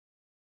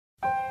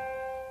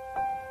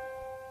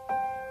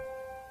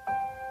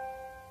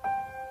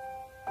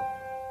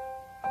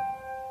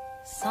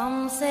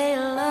Some say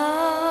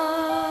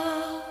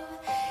love,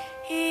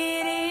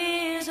 it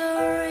is a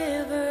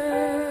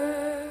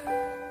river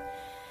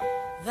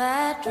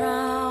that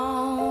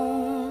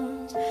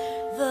drowns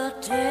the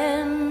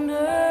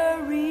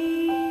tender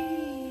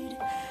reed.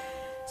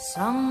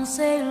 Some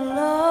say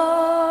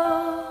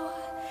love,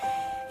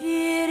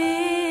 it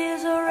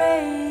is a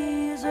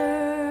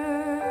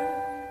razor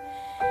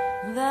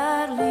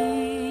that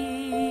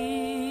leaves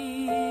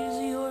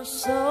your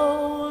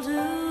soul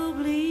to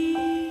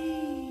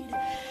bleed.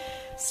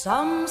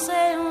 Some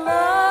say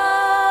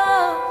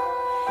love,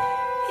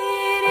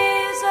 it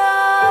is a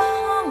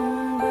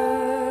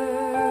hunger,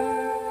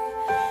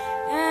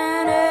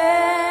 an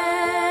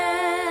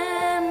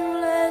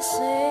endless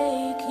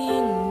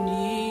aching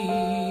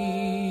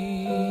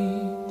need.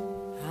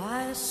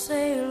 I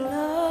say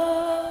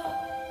love,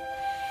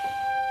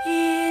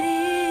 it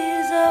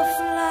is a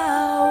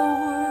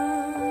flower,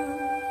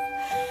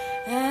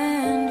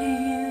 and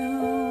you,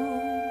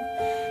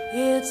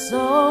 its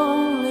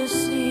only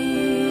seed.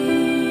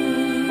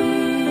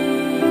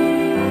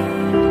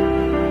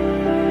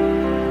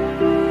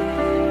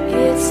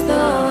 It's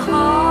the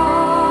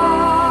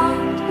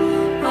heart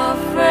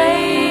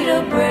afraid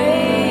of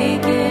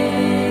breaking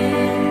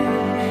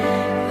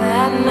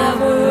that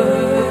never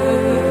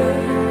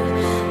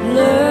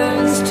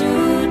learns to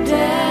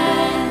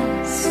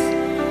dance.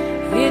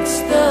 It's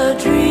the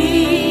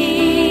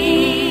dream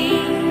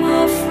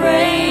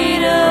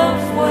afraid of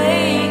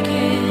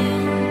waking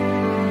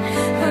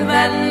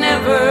that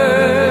never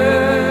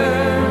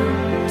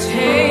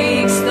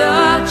takes the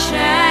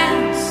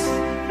chance.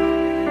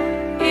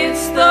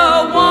 It's the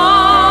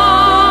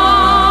one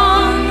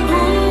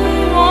who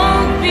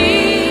won't be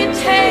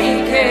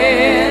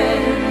taken,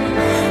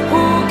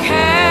 who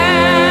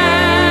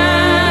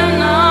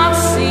cannot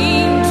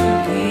seem to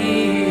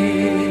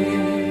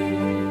give,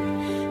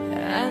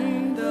 and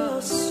the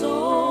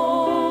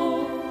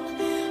soul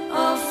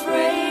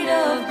afraid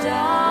of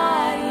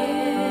dying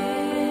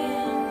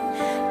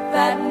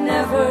that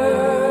never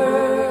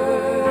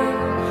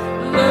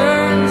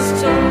learns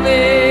to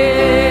live.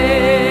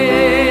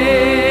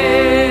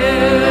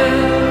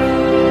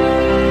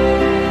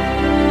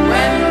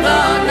 When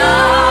the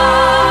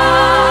night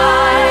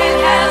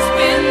has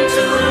been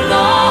too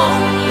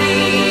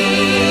lonely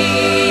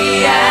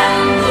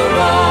and the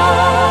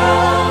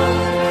road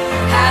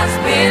has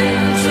been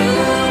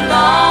too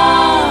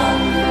long,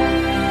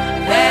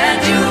 and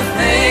you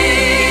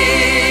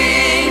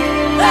think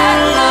that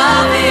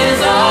love is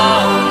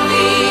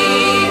only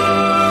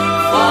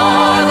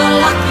for the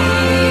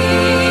lucky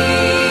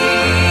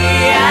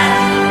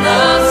and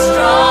the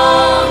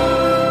strong,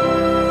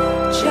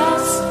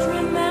 just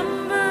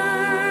remember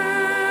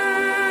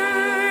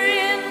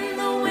in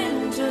the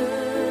winter,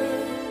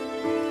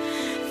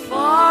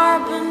 far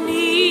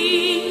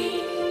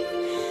beneath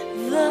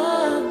the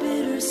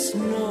bitter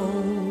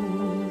snows,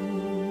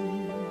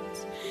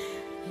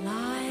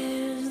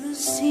 lies the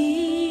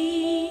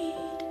seed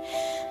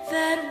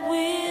that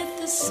with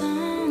the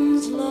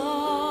sun's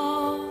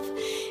love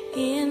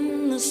in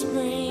the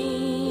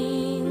spring